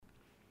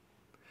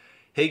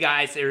Hey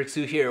guys, Eric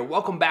Su here.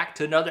 Welcome back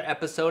to another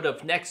episode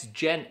of Next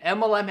Gen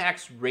MLM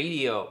Hacks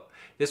Radio.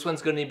 This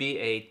one's going to be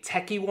a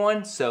techie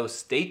one, so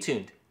stay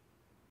tuned.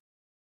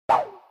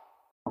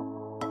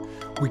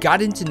 We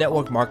got into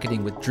network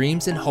marketing with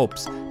dreams and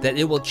hopes that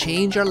it will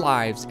change our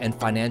lives and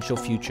financial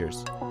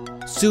futures.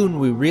 Soon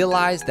we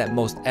realized that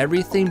most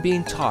everything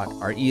being taught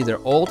are either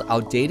old,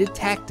 outdated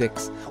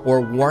tactics or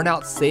worn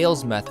out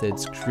sales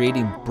methods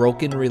creating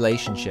broken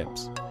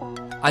relationships.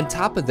 On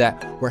top of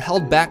that, we're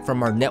held back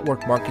from our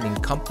network marketing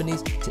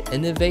companies to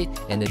innovate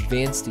and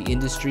advance the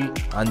industry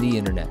on the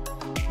internet.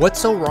 What's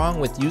so wrong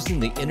with using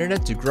the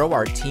internet to grow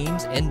our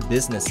teams and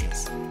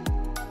businesses?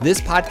 This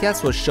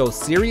podcast will show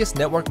serious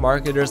network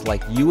marketers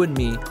like you and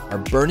me are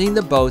burning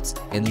the boats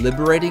and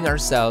liberating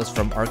ourselves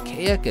from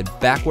archaic and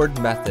backward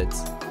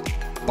methods.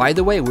 By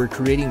the way, we're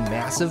creating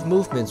massive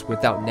movements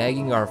without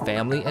nagging our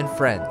family and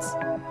friends.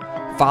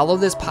 Follow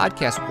this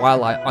podcast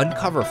while I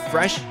uncover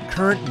fresh,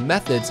 current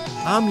methods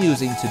I'm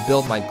using to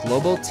build my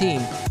global team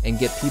and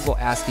get people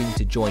asking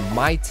to join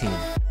my team.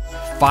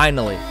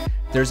 Finally,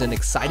 there's an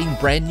exciting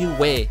brand new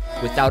way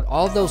without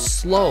all those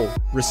slow,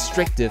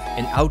 restrictive,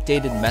 and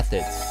outdated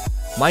methods.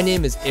 My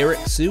name is Eric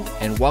Su,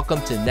 and welcome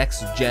to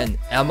Next Gen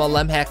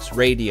MLM Hacks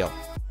Radio.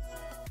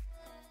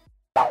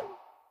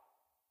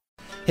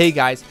 Hey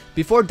guys,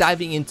 before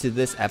diving into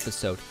this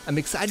episode, I'm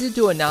excited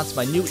to announce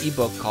my new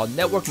ebook called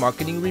Network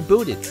Marketing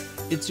Rebooted.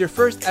 It's your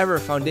first ever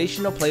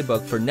foundational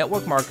playbook for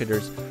network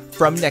marketers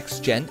from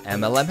Next Gen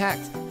MLM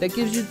Hacks that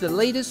gives you the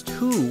latest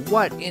who,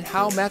 what, and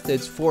how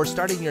methods for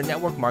starting your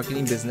network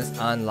marketing business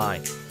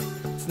online.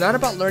 It's not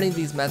about learning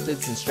these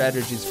methods and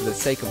strategies for the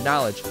sake of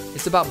knowledge.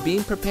 It's about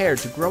being prepared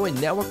to grow a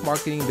network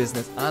marketing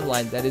business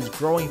online that is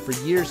growing for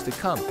years to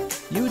come.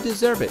 You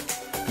deserve it.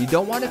 You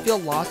don't want to feel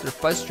lost or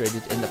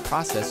frustrated in the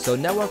process, so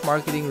Network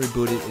Marketing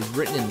Rebooted is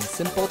written in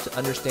simple to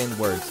understand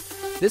words.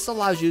 This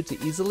allows you to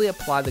easily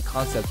apply the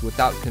concepts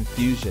without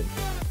confusion.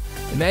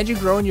 Imagine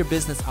growing your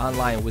business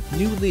online with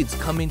new leads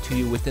coming to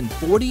you within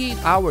 48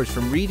 hours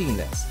from reading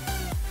this.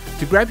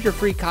 To grab your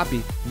free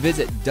copy,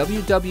 visit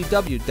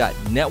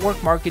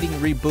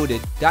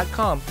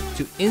www.networkmarketingrebooted.com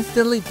to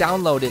instantly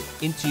download it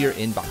into your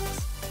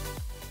inbox.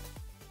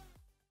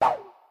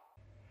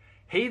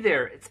 Hey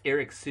there, it's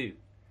Eric Su.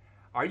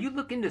 Are you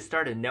looking to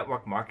start a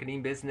network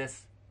marketing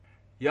business?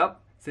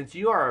 Yup, since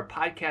you are a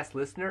podcast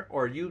listener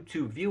or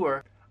YouTube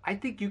viewer, I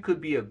think you could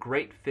be a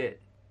great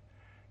fit.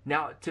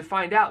 Now, to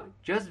find out,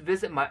 just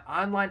visit my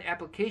online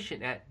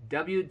application at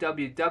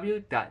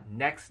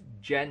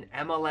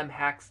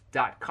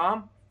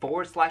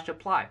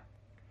www.nextgenmlmhacks.com/apply.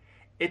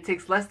 It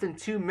takes less than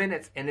 2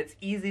 minutes and it's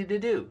easy to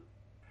do.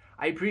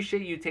 I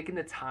appreciate you taking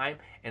the time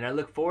and I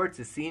look forward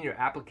to seeing your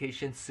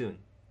application soon.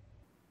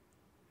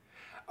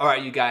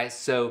 Alright you guys,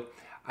 so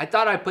I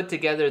thought I'd put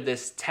together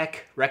this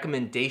tech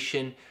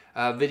recommendation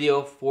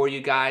video for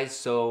you guys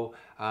so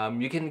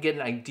you can get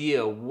an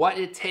idea what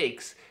it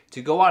takes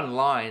to go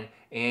online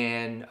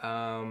and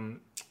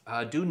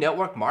do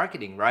network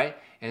marketing, right?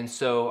 And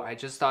so I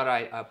just thought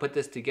I put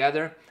this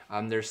together.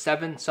 There's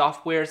 7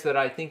 softwares that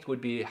I think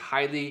would be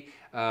highly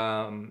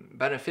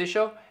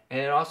beneficial,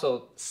 and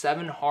also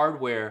 7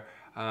 hardware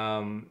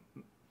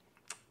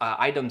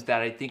items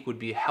that I think would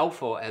be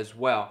helpful as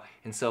well.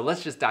 And so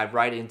let's just dive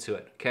right into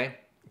it, okay?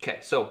 Okay,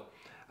 so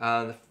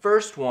the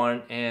first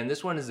one, and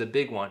this one is a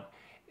big one,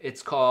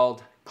 it's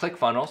called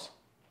ClickFunnels.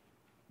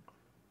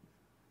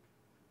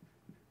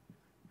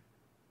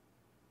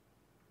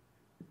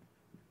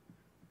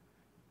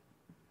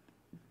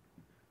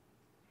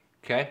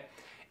 Okay,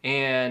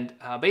 and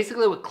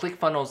basically what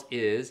ClickFunnels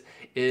is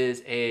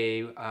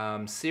a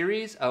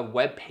series of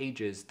web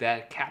pages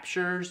that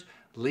captures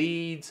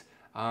leads.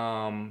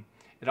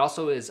 It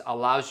also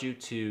allows you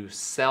to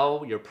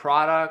sell your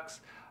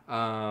products.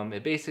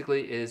 It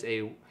basically is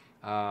a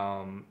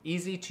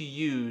easy to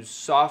use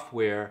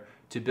software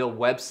to build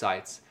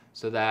websites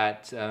so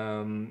that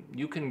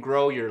you can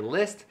grow your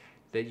list,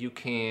 that you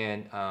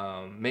can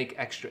make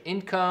extra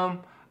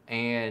income,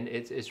 and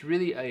it's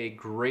really a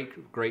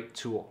great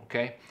tool.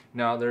 Okay,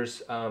 now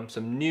there's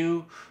some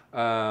new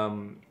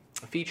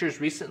features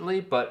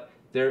recently, but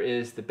there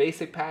is the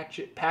basic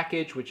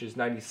package which is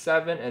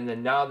 $97, and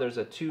then now there's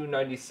a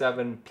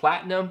 $297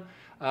 platinum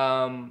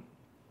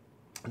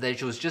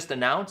that was just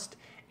announced.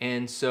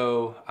 And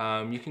so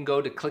you can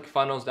go to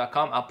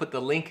clickfunnels.com. I'll put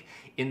the link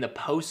in the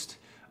post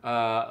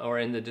or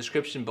in the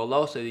description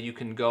below so that you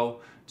can go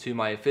to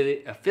my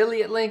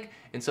affiliate link,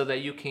 and so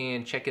that you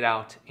can check it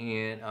out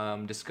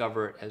and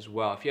discover it as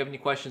well. If you have any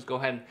questions, go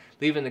ahead and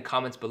leave in the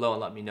comments below and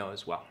let me know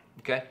as well.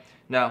 Okay,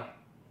 now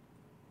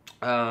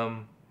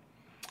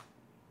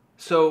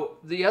so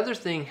the other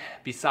thing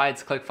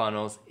besides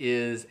ClickFunnels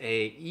is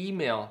a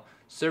email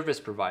service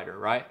provider,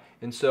 right?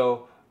 And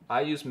so I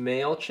use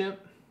MailChimp.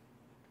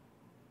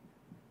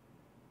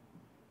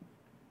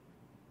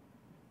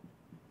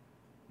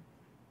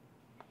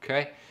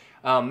 Okay,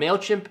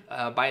 MailChimp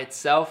by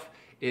itself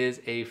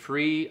is a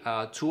free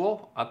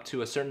tool up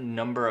to a certain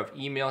number of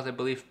emails, I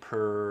believe,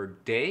 per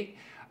day.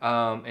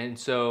 And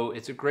so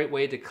it's a great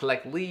way to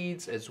collect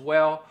leads as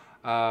well.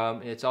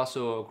 It's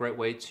also a great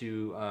way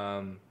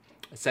to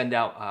send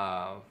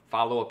out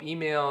follow-up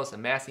emails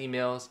and mass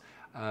emails.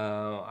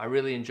 I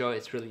really enjoy it.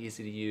 It's really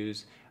easy to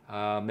use.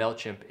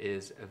 MailChimp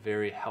is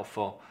very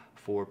helpful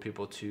for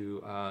people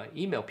to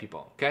email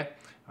people. Okay,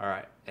 all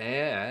right,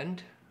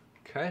 and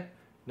okay,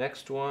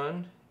 next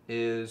one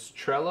is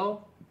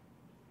Trello.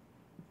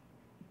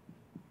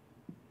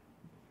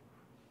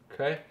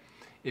 Okay,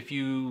 if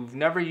you've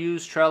never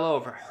used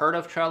Trello or heard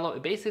of Trello,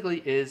 it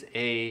basically is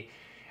a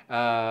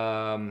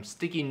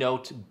sticky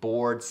note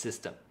board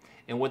system.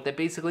 And what that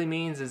basically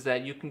means is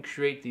that you can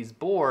create these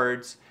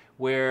boards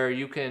where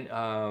you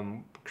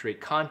can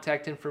create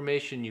contact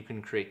information, you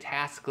can create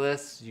task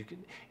lists,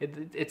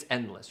 it's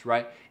endless,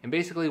 right? And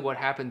basically what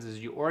happens is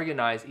you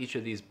organize each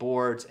of these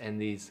boards and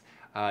these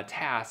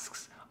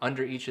tasks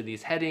under each of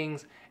these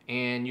headings,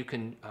 and you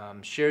can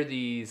share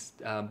these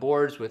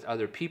boards with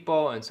other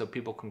people, and so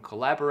people can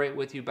collaborate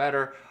with you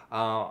better.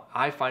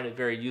 I find it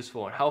very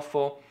useful and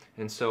helpful,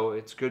 and so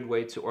it's a good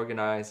way to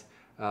organize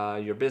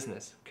your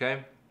business,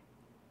 okay?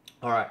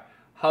 All right,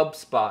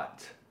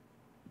 HubSpot.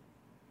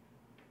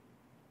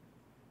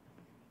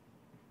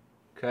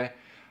 Okay,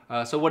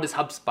 so what is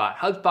HubSpot?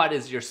 HubSpot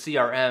is your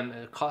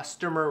CRM,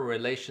 customer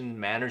relation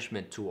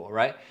management tool,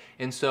 right?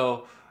 And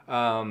so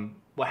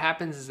what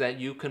happens is that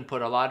you can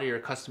put a lot of your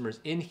customers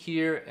in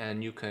here,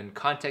 and you can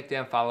contact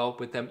them, follow up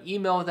with them,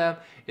 email them.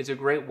 It's a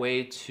great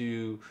way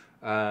to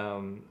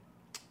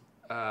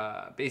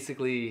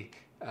basically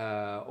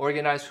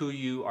organize who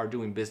you are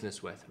doing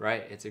business with,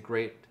 right? It's a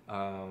great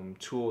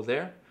tool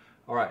there.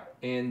 All right,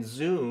 and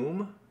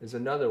Zoom is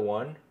another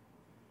one.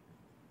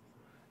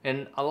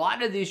 And a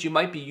lot of these you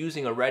might be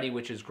using already,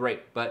 which is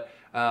great, but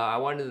I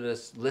wanted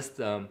to list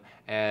them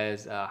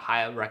as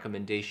high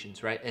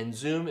recommendations, right? And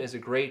Zoom is a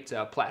great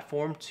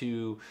platform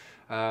to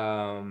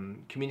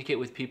communicate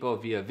with people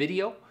via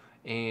video,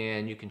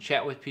 and you can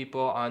chat with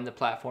people on the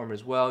platform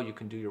as well. You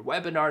can do your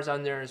webinars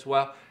on there as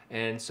well,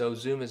 and so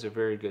Zoom is a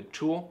very good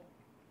tool.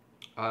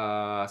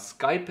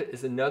 Skype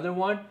is another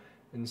one,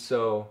 and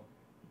so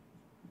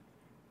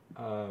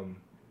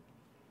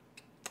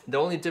the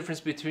only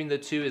difference between the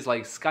two is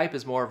like Skype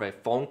is more of a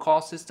phone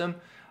call system,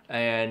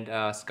 and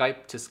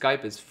Skype to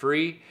Skype is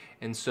free.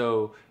 And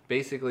so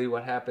basically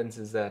what happens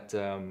is that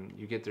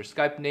you get their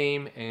Skype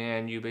name,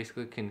 and you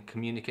basically can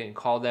communicate and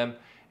call them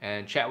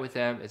and chat with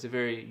them. It's a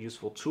very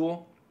useful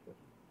tool.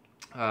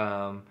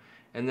 And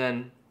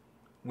then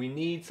we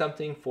need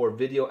something for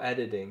video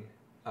editing.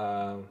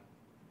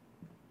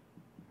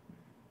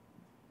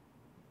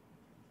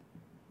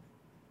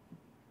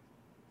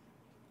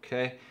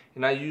 Okay,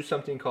 and I use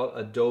something called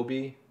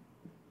Adobe.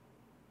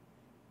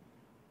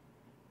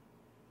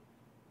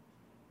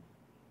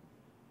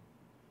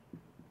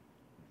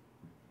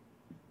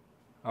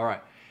 All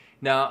right,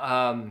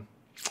 now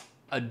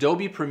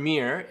Adobe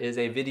Premiere is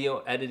a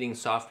video editing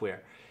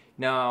software.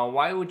 Now,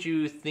 why would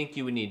you think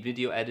you would need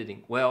video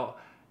editing? Well,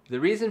 the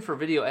reason for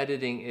video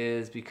editing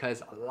is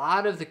because a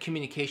lot of the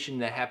communication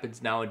that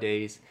happens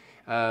nowadays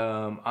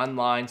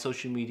online,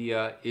 social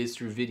media, is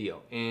through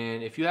video.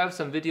 And if you have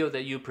some video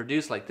that you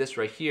produce like this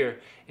right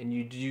here, and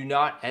you do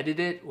not edit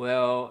it,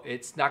 well,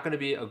 it's not going to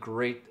be a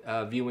great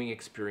viewing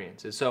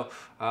experience. And so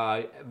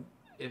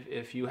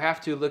if you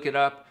have to, look it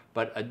up,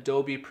 but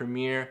Adobe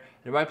Premiere,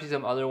 there might be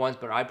some other ones,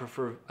 but I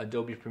prefer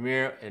Adobe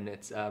Premiere, and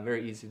it's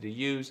very easy to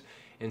use.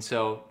 And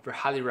so I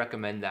highly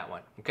recommend that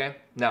one, okay?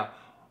 Now,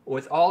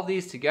 with all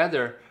these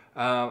together,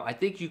 I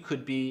think you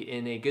could be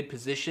in a good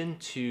position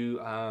to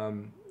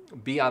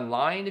be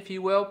online, if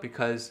you will,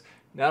 because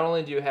not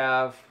only do you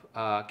have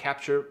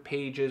capture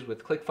pages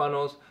with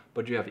ClickFunnels,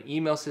 but you have an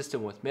email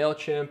system with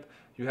MailChimp,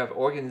 you have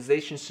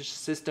organization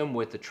system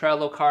with the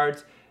Trello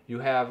cards, you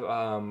have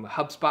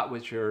HubSpot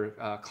with your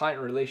client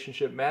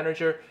relationship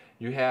manager,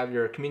 you have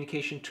your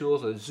communication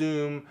tools, a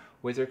Zoom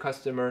with your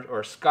customers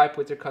or Skype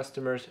with your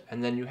customers,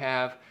 and then you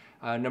have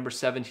number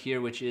 7 here,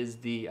 which is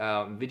the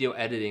video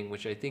editing,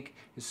 which I think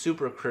is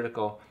super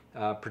critical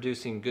to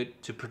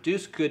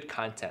produce good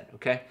content,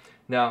 okay?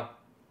 Now,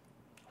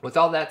 with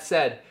all that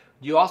said,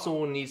 you also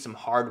will need some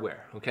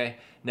hardware, okay?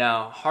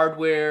 Now,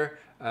 hardware,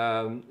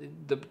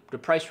 the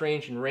price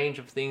range and range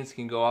of things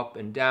can go up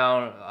and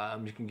down.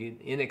 You can get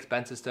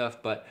inexpensive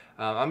stuff, but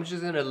I'm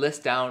just gonna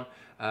list down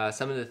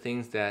some of the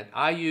things that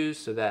I use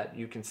so that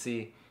you can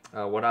see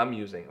what I'm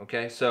using,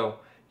 okay? So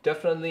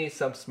definitely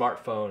some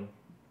smartphone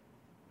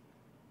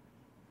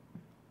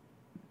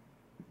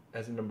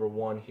as a number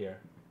 1 here,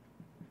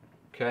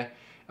 okay?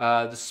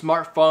 The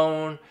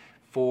smartphone,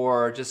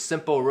 for just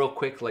simple, real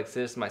quick, like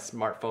this is my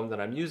smartphone that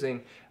I'm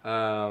using.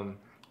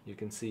 You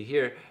can see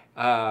here,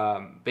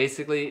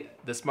 basically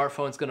the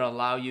smartphone is going to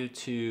allow you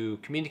to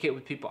communicate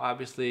with people,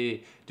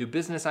 obviously do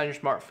business on your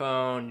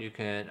smartphone. You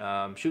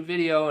can shoot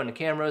video and the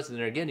cameras, and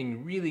they're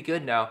getting really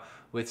good now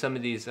with some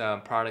of these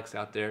products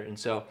out there. And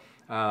so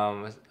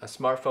a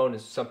smartphone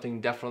is something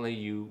definitely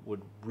you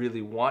would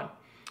really want.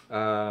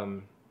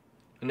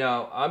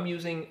 Now I'm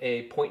using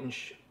a point and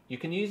you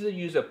can usually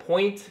use a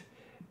point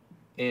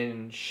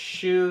and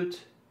shoot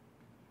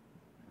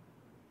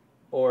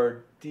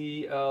or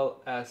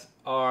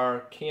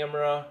DSLR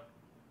camera.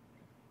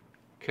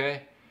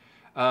 Okay,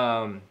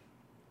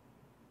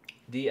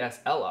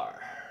 DSLR.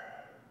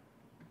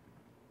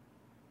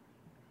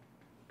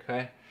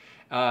 Okay,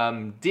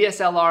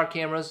 DSLR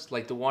cameras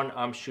like the one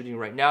I'm shooting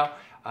right now.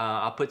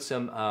 I'll put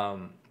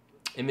some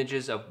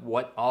images of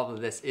what all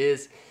of this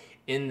is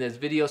in this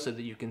video so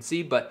that you can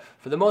see, but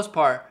for the most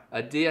part,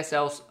 a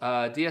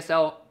DSLR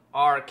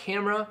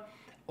camera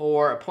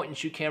or a point and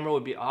shoot camera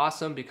would be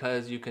awesome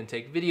because you can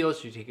take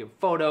videos, you take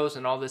photos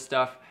and all this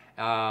stuff.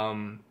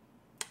 And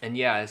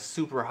yeah, it's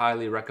super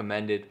highly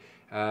recommended.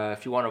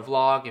 If you want to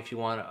vlog, if you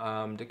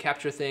want to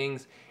capture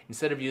things,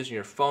 instead of using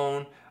your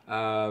phone,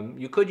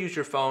 you could use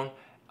your phone.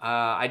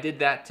 I did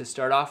that to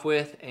start off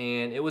with,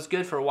 and it was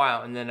good for a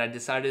while, and then I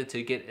decided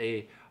to get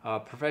a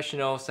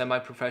professional,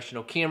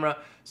 semi-professional camera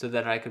so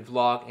that I could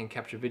vlog and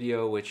capture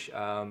video, which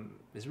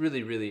is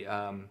really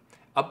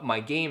up my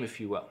game, if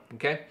you will.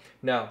 Okay,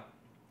 now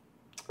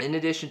in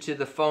addition to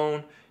the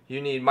phone, you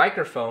need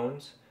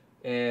microphones,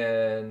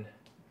 and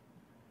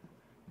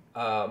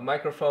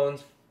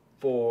microphones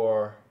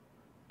for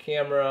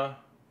camera.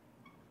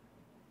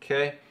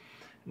 Okay,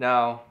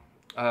 now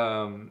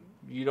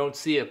you don't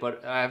see it,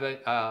 but I have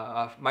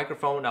a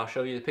microphone. I'll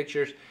show you the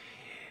pictures.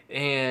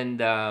 And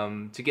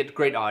to get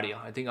great audio.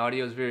 I think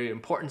audio is very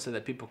important so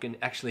that people can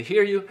actually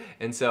hear you,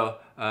 and so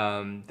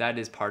that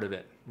is part of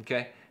it.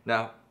 Okay,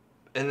 now,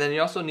 and then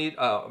you also need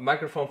a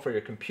microphone for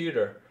your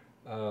computer.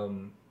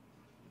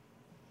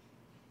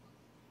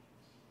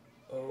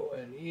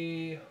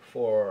 ONE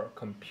for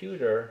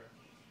computer.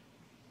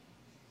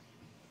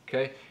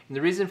 Okay, and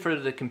the reason for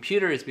the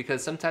computer is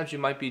because sometimes you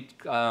might be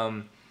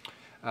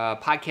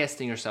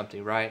podcasting or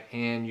something, right?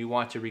 And you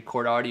want to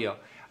record audio.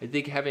 I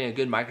think having a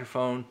good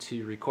microphone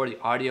to record the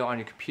audio on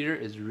your computer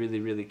is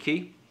really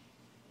key.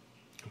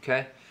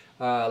 Okay,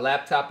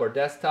 laptop or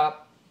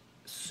desktop,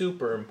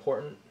 super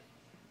important.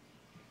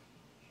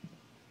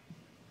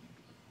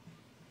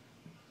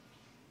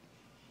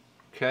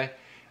 Okay,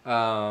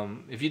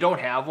 if you don't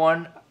have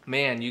one,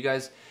 man, you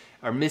guys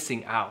are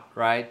missing out,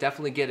 right?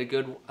 Definitely get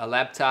a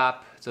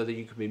laptop so that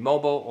you can be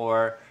mobile,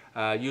 or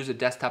use a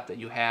desktop that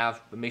you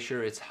have, but make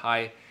sure it's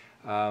high,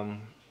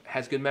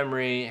 has good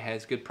memory,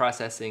 has good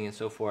processing, and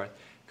so forth.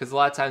 Because a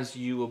lot of times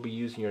you will be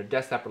using your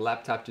desktop or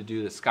laptop to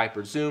do the Skype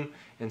or Zoom,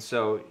 and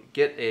so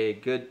get a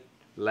good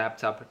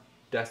laptop,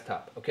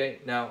 desktop. Okay,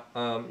 now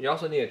you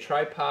also need a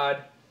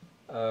tripod,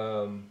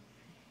 and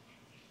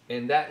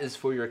that is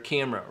for your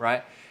camera,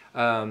 right?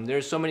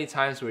 There's so many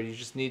times where you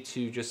just need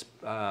to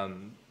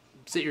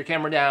sit your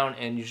camera down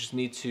and you just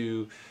need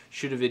to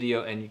shoot a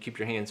video and you keep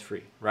your hands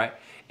free, right?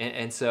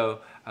 And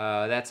so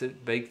that's a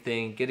big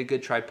thing. Get a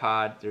good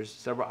tripod. There's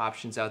several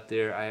options out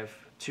there. I have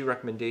 2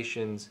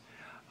 recommendations,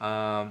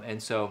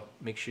 and so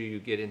make sure you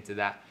get into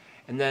that.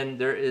 And then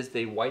there is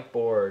the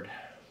whiteboard.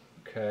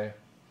 Okay.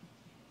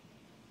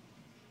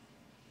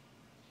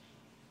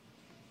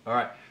 All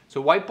right.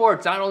 So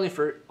whiteboard's not only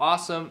for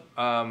awesome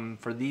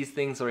for these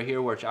things right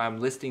here, which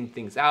I'm listing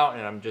things out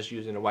and I'm just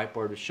using a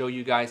whiteboard to show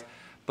you guys,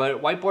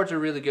 but whiteboards are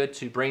really good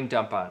to brain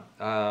dump on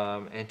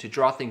and to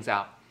draw things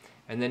out,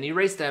 and then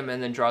erase them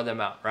and then draw them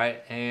out,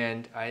 right?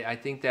 And I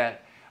think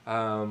that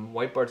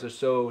whiteboards are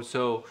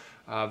so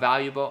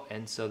valuable,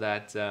 and so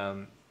that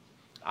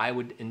I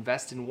would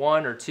invest in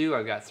 1 or 2.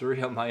 I got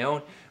 3 of my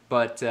own,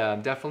 but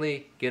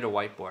definitely get a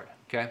whiteboard.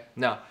 Okay,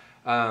 now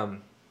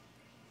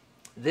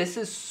this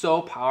is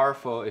so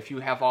powerful if you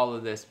have all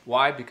of this.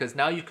 Why? Because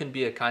now you can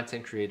be a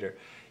content creator.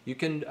 You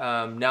can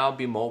now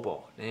be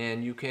mobile,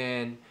 and you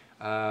can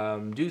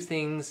do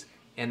things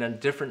in a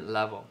different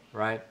level,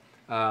 right?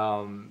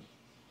 Pen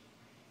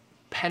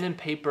and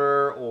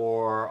paper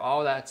or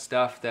all that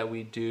stuff that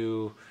we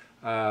do,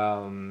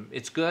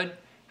 it's good.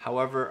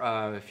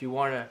 However, if you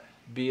want to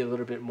be a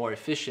little bit more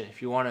efficient,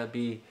 if you want to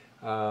be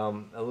a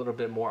little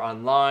bit more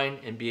online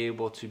and be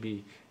able to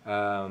be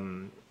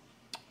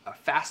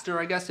faster,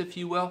 I guess, if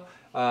you will,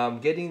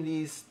 getting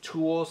these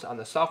tools on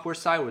the software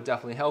side would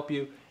definitely help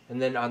you.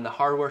 And then on the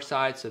hardware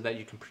side, so that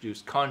you can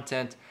produce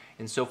content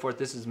and so forth.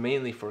 This is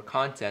mainly for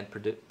content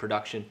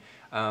production.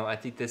 I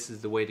think this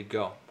is the way to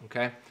go.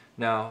 Okay.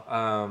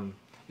 Now,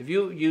 if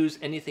you use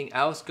anything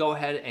else, go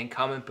ahead and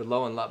comment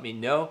below and let me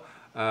know.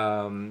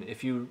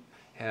 If you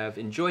have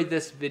enjoyed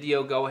this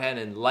video, go ahead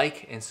and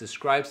like and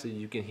subscribe so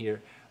you can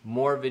hear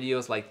more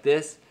videos like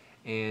this.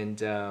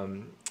 And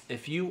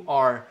if you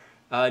are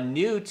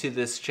new to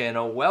this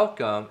channel,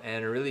 welcome,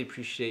 and I really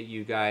appreciate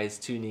you guys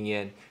tuning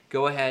in.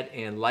 Go ahead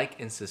and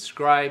like and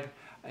subscribe,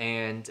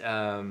 and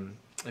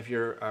if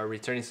you're a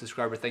returning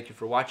subscriber, thank you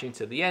for watching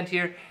to the end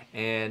here,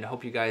 and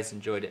hope you guys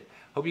enjoyed it.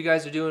 Hope you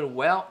guys are doing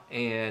well,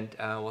 and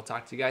we'll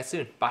talk to you guys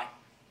soon. Bye.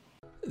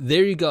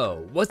 There you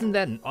go. Wasn't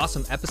that an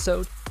awesome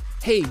episode?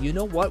 Hey, you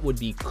know what would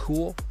be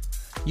cool?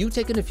 You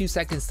taking a few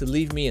seconds to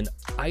leave me an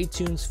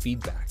iTunes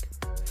feedback.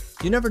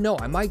 You never know,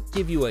 I might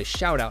give you a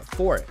shout out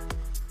for it.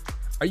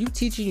 Are you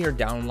teaching your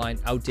downline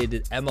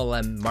outdated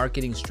MLM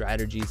marketing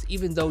strategies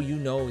even though you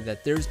know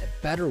that there's a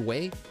better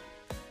way?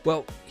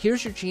 Well,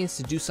 here's your chance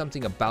to do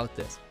something about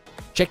this.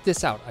 Check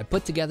this out, I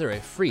put together a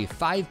free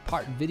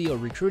 5-part video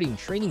recruiting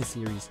training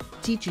series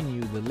teaching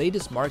you the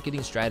latest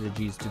marketing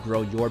strategies to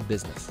grow your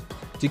business.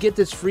 To get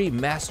this free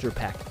master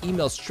pack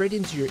emailed straight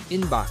into your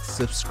inbox,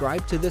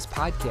 subscribe to this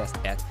podcast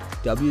at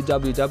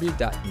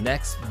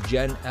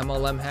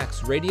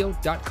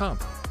www.nextgenmlmhacksradio.com.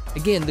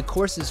 Again, the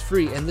course is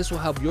free and this will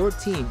help your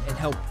team and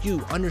help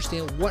you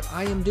understand what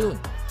I am doing.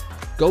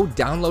 Go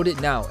download it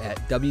now at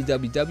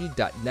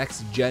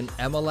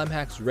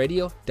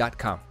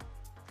www.nextgenmlmhacksradio.com.